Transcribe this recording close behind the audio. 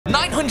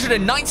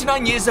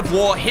999 years of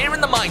war here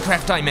in the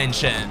Minecraft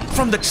dimension.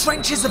 From the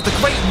trenches of the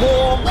Great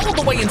War all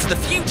the way into the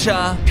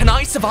future, can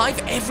I survive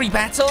every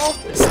battle?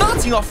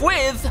 Starting off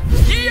with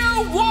Year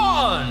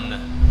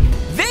 1!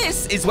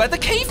 This is where the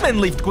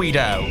cavemen lived,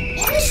 Guido.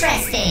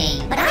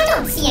 Interesting, but I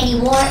don't see any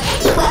war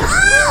anywhere.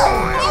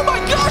 Oh! Oh my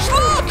gosh,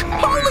 look!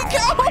 Holy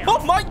cow!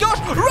 Oh my gosh!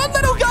 Run,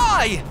 little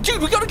guy!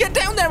 Dude, we gotta get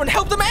down there and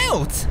help them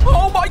out!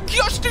 Oh my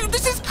gosh, dude,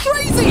 this is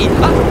crazy!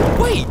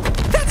 Wait,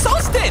 that's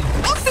Austin!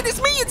 Austin, it's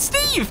me and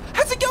Steve!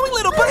 How's it going,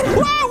 little buddy?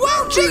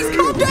 Wow, jeez,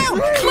 calm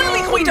down!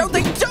 Clearly, Guido,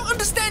 they don't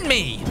understand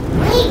me!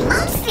 Wait,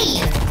 look,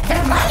 Steve!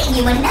 They're writing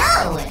you a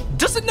note!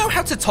 Doesn't know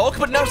how to talk,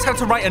 but knows how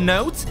to write a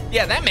note?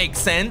 Yeah, that makes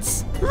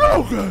sense.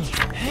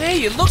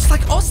 Hey, it looks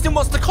like Austin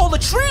wants to call a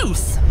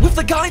truce with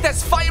the guy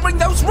that's firing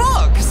those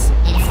rocks.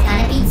 It's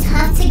gonna be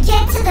tough to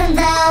get to them,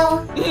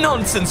 though.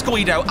 Nonsense,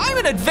 Guido. I'm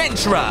an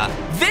adventurer.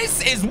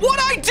 This is what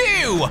I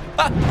do.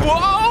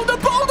 Whoa, the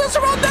boulders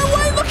are on their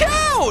way. Look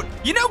out.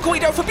 You know,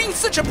 Guido, for being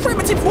such a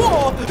primitive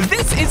war,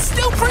 this is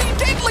still pretty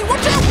deadly.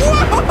 Watch out.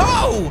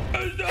 Whoa.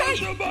 Hey,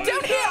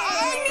 down here.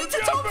 I need to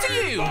talk to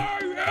you.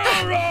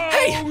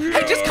 Hey,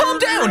 just calm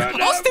down.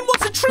 Austin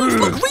wants a truce.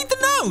 Look, read the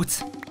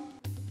note.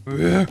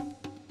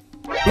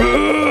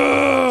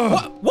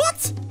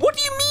 What? What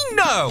do you mean,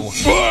 no?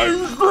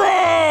 I'm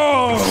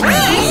strong!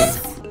 Chris?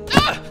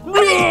 Hey,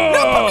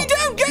 no, put me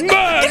down!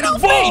 Get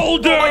off me! Oh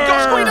my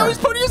gosh, Guido is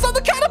putting us on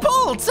the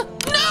catapult!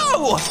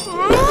 No!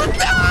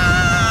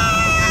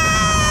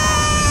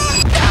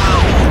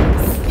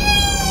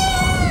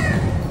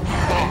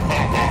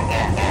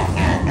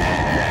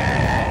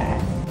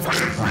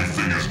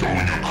 Everything is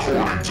going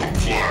according to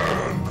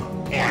plan.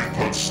 I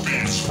put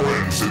Steve's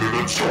friends in an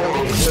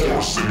eternal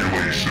war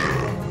simulation.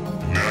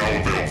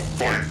 Now they'll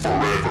fight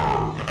forever,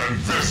 and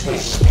this will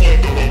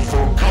split them up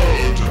for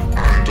good.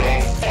 And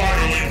I'll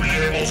finally be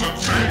able to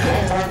take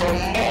over the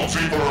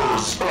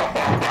multiverse.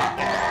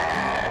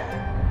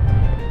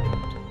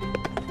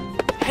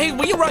 Hey,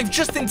 we arrived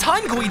just in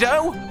time,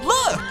 Guido.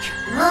 Look!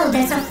 Whoa,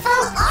 there's a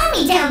full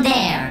army down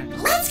there.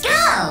 Let's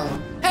go!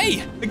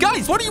 Hey,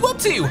 guys, what are you up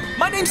to?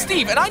 My name's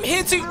Steve, and I'm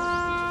here to...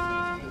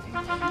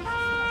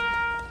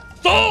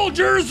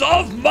 Soldiers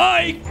of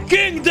my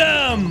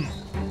kingdom!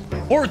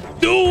 For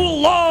too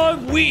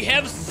long we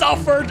have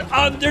suffered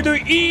under the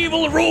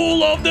evil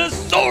rule of the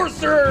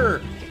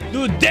sorcerer!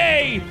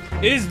 Today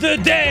is the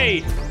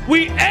day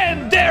we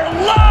end their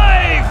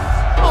life!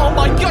 Oh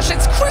my gosh,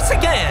 it's Chris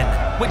again!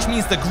 Which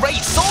means the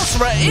great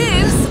sorcerer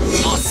is...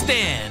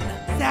 Austin!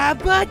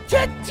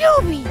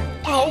 Sabatadoomy!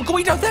 Oh,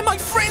 Guido, they're my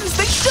friends!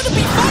 They shouldn't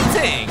be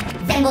fighting!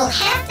 Then we'll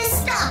have to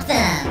stop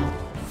them!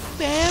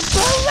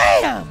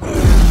 Bam-ba-lam!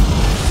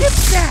 Zip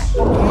that!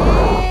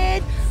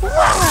 And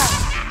voila!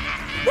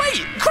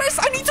 Wait, Chris,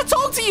 I need to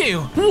talk to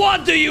you!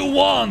 What do you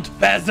want,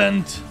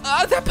 peasant?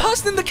 That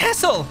person in the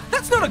castle!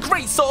 That's not a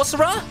great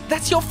sorcerer!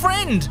 That's your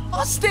friend,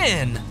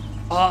 Austin!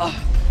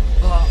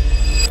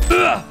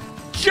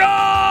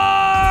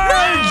 Charge!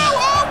 No!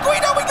 Oh,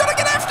 Guido, we gotta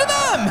get after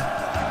them!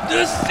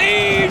 The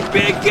siege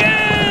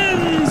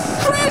begins!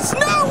 Chris,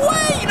 no,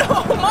 wait!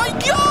 Oh my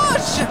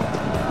gosh!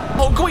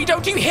 Oh, Guido,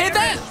 do you hear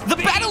that? The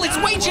battle is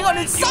waging on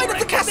inside of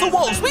the castle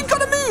walls! We've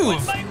gotta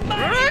move!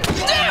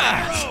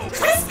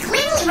 Chris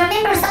clearly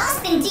remembers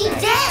Austin deep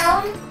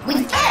down.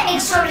 We've gotta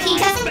make sure he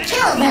doesn't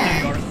kill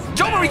them.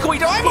 Don't worry,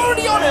 Guido, I'm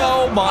already on it!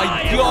 Oh my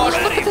gosh,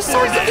 look at the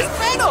size of this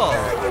battle!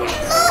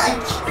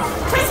 Look!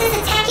 Chris is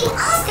attacking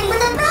Austin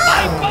with a bow!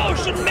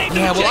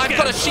 Yeah, well, I've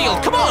got a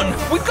shield. Come on!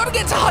 We've got to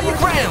get to higher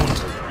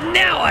ground!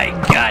 Now I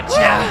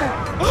gotcha!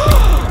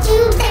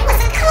 Dude, that was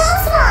a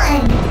close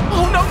one!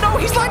 Oh, no,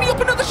 he's lining up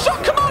another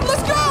shot! Come on,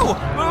 let's go!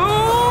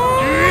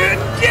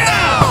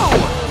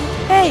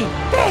 Hey!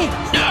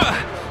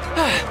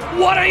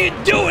 What are you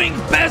doing,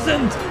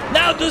 peasant?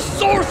 Now the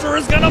sorcerer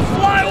is gonna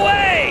fly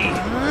away!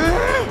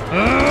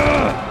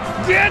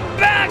 Get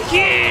back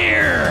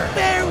here!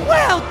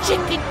 Farewell,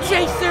 chicken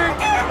chaser!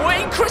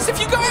 Wait, Chris, if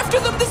you go after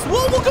them, this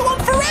war will go on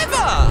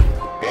forever!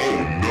 Oh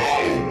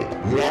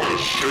no! What a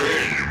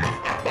shame!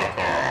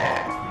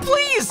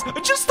 Please,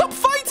 just stop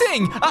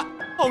fighting!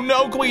 Oh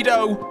no,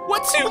 Guido, we're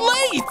too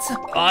late!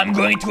 I'm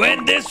going to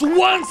end this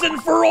once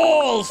and for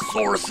all,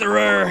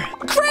 sorcerer!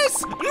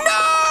 Chris, no!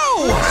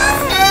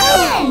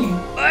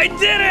 I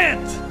did it!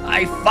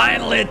 I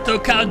finally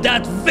took out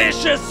that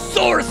vicious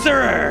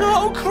sorcerer!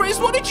 Oh, Chris,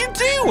 what did you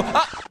do?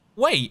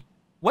 Wait,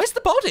 where's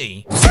the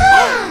body?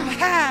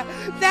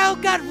 Thou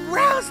got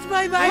roused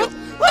by my...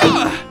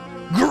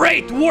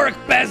 Great work,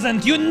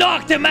 peasant! You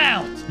knocked him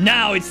out!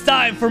 Now it's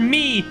time for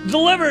me to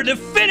deliver the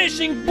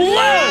finishing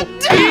blow!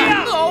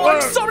 Oh,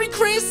 I'm sorry,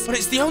 Chris, but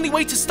it's the only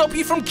way to stop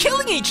you from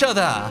killing each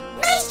other!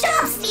 Nice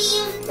job,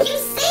 Steve! You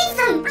saved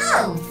them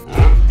both!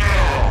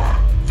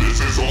 This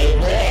is all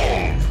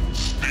wrong!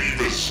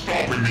 Steve is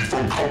stopping me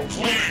from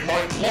completing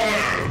my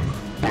plan!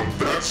 But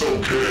that's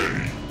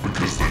okay,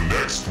 because the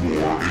next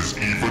war is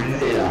even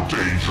more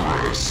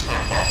dangerous!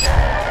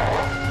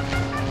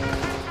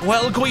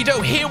 Well,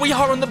 Guido, here we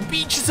are on the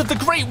beaches of the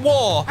Great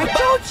War! I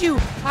told you!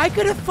 I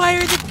could have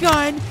fired the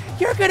gun,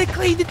 You're gonna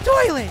clean the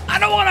toilet. I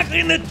don't want to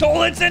clean the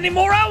toilets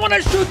anymore. I want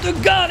to shoot the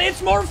gun.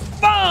 It's more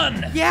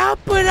fun. Yeah,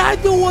 but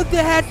I'm the one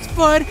that has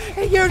fun,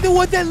 and you're the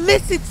one that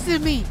listens to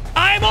me.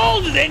 I'm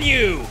older than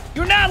you.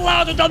 You're not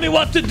allowed to tell me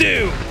what to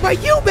do.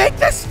 But you make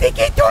the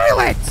stinky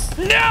toilets.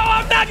 No,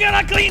 I'm not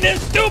gonna clean this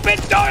stupid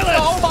toilet.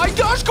 Oh my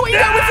gosh, Guido,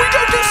 if we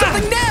don't do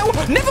something now,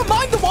 never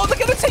mind the one, they're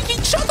gonna take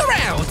each other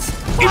out.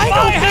 If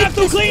I have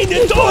to clean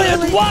the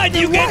toilet, why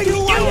do you get to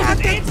use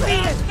it?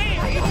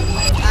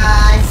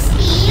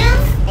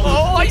 Steve?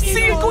 Oh, I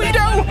see it,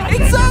 Guido.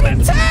 It's a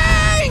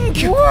tank.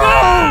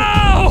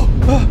 Whoa!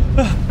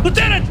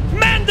 Lieutenant,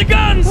 man the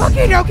guns.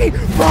 Okay,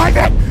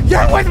 Private,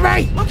 you're with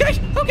me. Okay,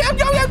 I'm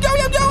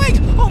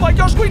going. Oh my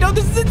gosh, Guido,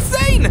 this is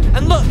insane.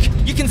 And look,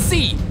 you can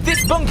see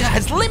this bunker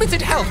has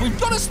limited health. We've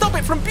got to stop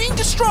it from being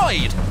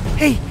destroyed.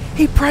 Hey,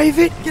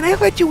 Private, can I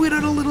let you in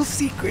on a little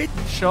secret?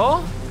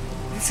 Sure.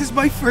 This is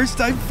my first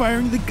time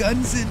firing the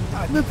guns, and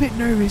I'm a bit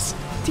nervous.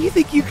 Do you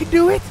think you can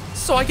do it?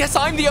 So I guess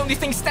I'm the only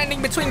thing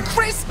standing between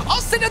Chris,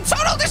 Austin, and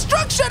total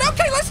destruction.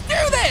 Okay, let's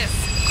do this.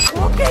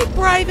 Okay,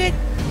 Private.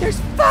 There's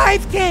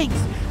 5 tanks.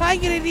 I'm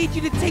gonna need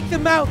you to take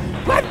them out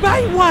one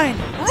by one.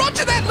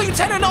 Roger that,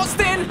 Lieutenant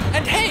Austin.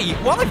 And hey,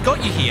 while I've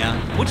got you here,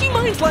 would you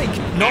mind,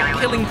 not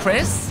killing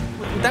Chris?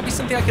 Would that be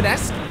something I could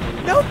ask?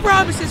 No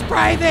promises,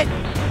 Private.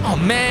 Oh,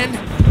 man.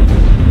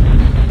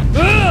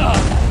 Ugh,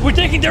 we're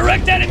taking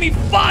direct enemy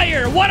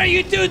fire. What are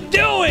you two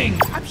doing?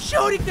 I'm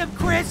shooting them,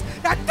 Chris.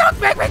 Now don't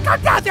make me come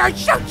down there and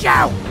shoot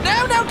you.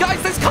 Now,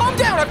 guys, let's calm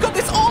down. I've got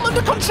this all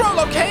under control,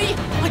 okay?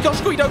 My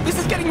gosh, Guido, this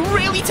is getting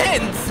really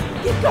tense.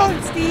 Keep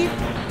going, Steve.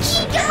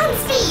 Keep going,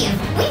 Steve.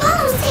 We've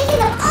almost taken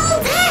them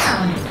all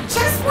down.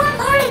 Just one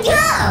more to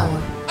go.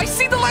 I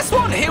see the last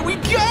one. Here we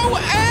go.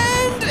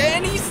 And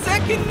any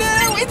second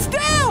now, it's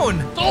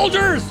down.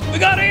 Soldiers, we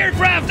got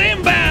aircraft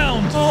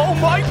inbound. Oh,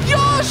 my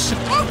gosh.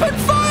 Open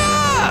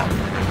fire.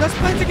 Those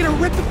planes are gonna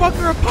rip the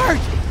bunker apart.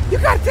 You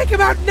gotta take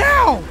them out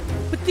now.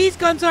 But these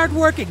guns aren't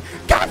working.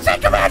 Come see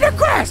Commander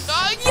Chris.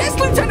 Yes,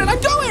 Lieutenant, I'm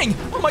going.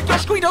 Oh, my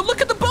gosh, Guido,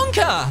 look at the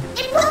bunker.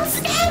 It won't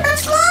stand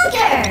much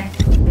longer.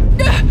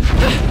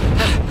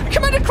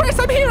 Commander Chris,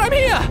 I'm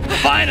here.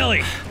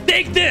 Finally,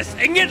 take this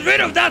and get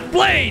rid of that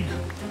plane.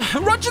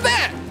 Roger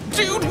that.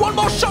 Dude, one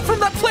more shot from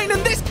that plane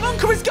and this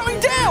bunker is going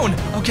down.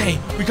 Okay,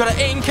 we gotta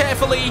aim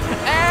carefully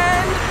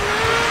and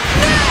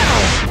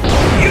now.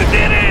 You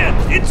did it.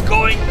 It's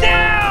going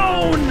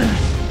down.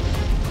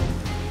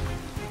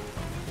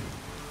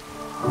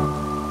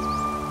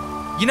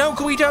 You know,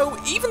 Guido,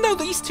 even though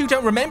these two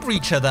don't remember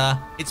each other,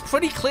 it's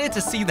pretty clear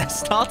to see they're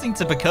starting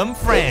to become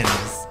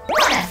friends.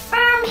 What a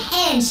firm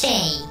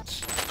handshake.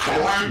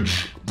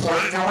 Courage,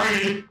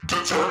 bravery,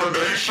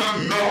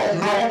 determination, no!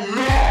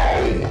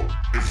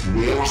 If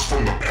wars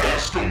from the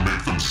past don't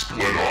make them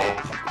split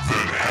up,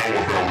 then how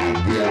about a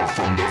war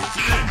from the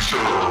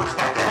future?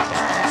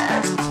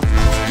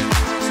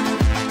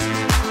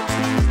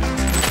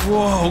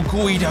 Whoa,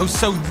 Guido,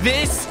 so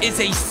this is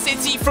a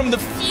city from the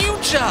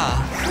future.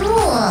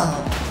 Cool,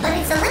 but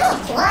it's a little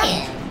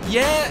quiet.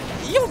 Yeah,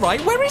 you're right.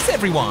 Where is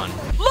everyone?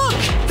 Look,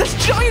 there's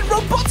giant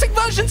robotic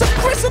versions of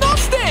Chris and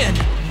Austin.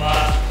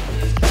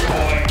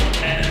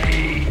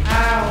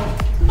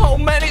 Oh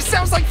man, it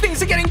sounds like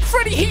things are getting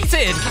pretty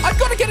heated. I've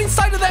got to get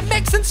inside of their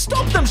mechs and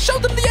stop them, show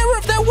them the error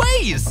of their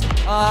ways.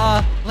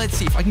 Let's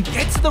see if I can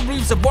get to the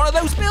roofs of one of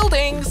those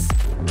buildings.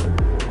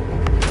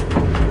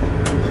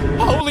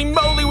 Holy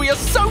moly, we are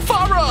so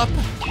far up.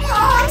 Oh,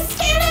 I'm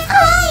scared of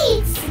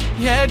heights.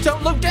 Yeah,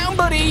 don't look down,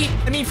 buddy.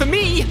 I mean, for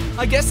me,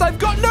 I guess I've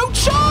got no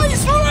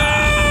choice.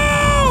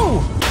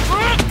 Whoa!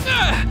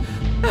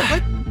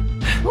 What?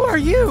 Who are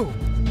you?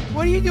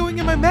 What are you doing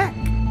in my mech?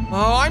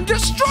 Oh, I'm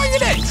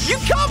destroying it! You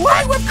can't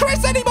play with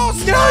Chris anymore!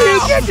 Stop! No, you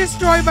can't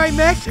destroy my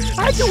mech!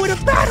 I'm doing a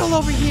battle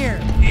over here!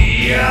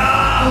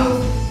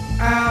 Yeah!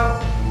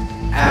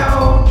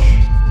 Ouch!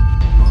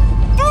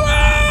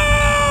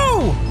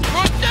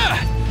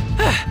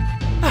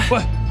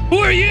 What? Who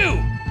are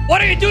you?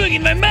 What are you doing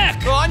in my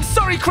mech? Oh, I'm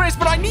sorry, Chris,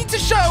 but I need to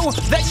show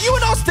that you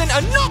and Austin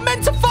are not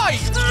meant to fight!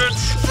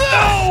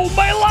 No!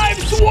 My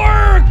life's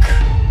work!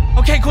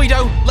 Okay,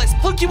 Guido, let's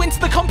plug you into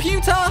the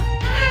computer.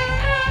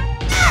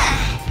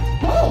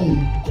 Hey,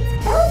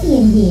 it's cozy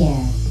in here.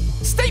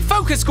 Stay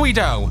focused,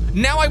 Guido.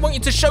 Now I want you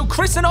to show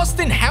Chris and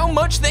Austin how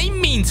much they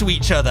mean to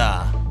each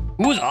other.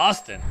 Who's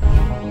Austin?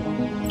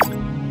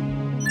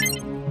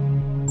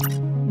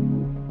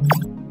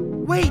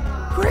 Wait,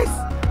 Chris,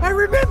 I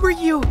remember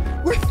you.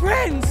 We're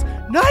friends,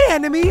 not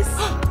enemies.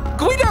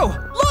 Guido,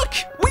 look!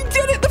 We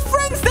did it! The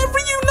friends, they're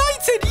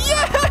reunited!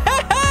 Yeah!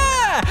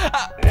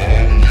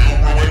 You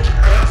ruined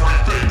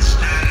everything,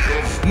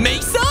 Steve!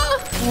 Mesa?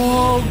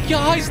 Whoa,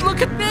 guys,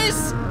 look at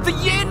this! The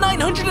year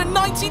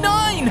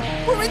 999!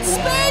 We're in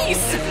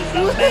space!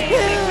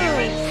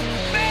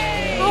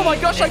 Oh my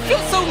gosh, I feel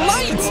so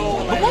light!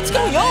 But what's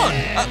going on?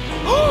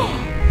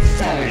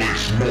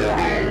 Foolish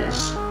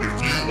mortals!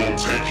 If you won't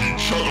take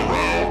each other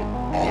out,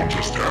 I'll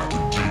just have to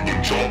do the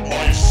job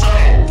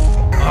myself!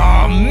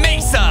 Oh,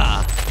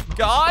 Mesa!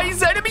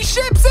 Guys, enemy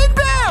ships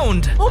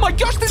inbound! Oh my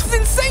gosh, this is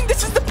insane!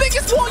 This is the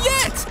biggest war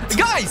yet!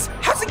 Guys,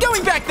 how's it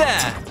going back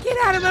there. Get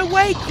out of my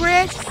way,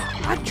 Chris.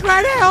 I'm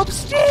trying to help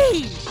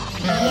Steve.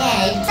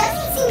 Yeah, it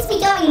doesn't seem to be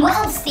going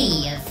well,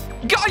 Steve.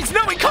 Guys,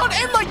 no, it can't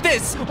end like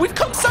this. We've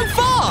come so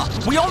far.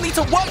 We all need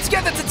to work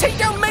together to take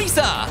down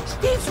Mesa.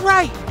 Steve's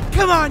right.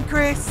 Come on,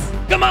 Chris.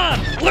 Come on,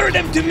 lure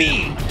them to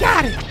me.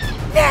 Got it.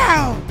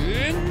 Now.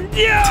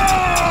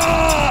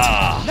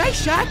 Yeah!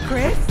 Nice shot,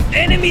 Chris.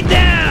 Enemy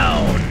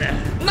down.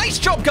 Nice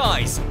job,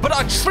 guys. But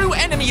our true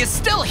enemy is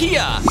still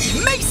here.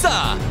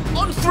 Mesa.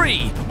 On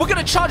 3, we're going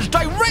to charge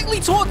directly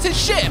towards his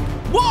ship.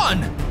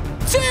 1, 2,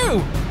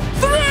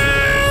 3.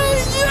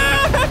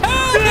 Yeah!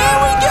 There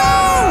we go!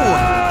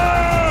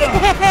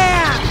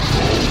 Yeah!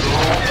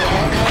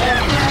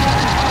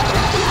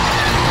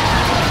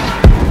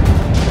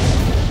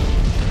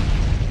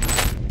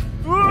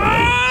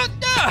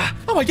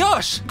 Oh my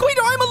gosh!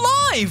 Guido, I'm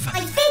alive!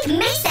 I think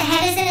Mesa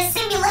had us in a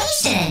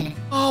simulation.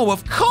 Oh,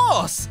 of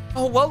course!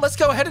 Oh, well, let's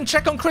go ahead and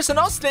check on Chris and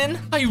Austin.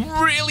 I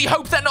really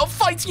hope they're not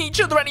fighting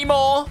each other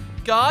anymore.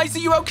 Guys, are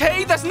you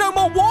okay? There's no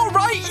more war,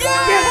 right?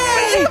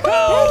 Yay!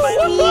 Oh,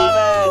 I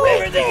love it!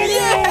 Everything is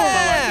Yeah!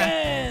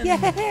 normal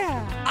again!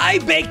 Yeah! I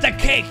baked a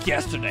cake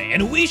yesterday,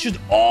 and we should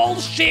all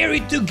share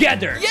it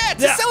together. Yeah,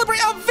 to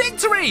celebrate our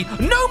victory!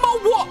 No more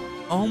war!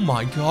 Oh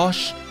my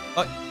gosh.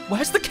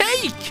 Where's the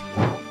cake?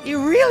 It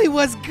really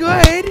was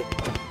good.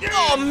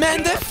 Oh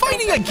man, they're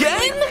fighting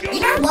again? You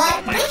know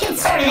what? They can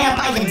sort it out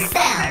by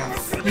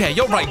themselves. Yeah,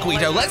 you're right,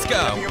 Guido. Let's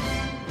go.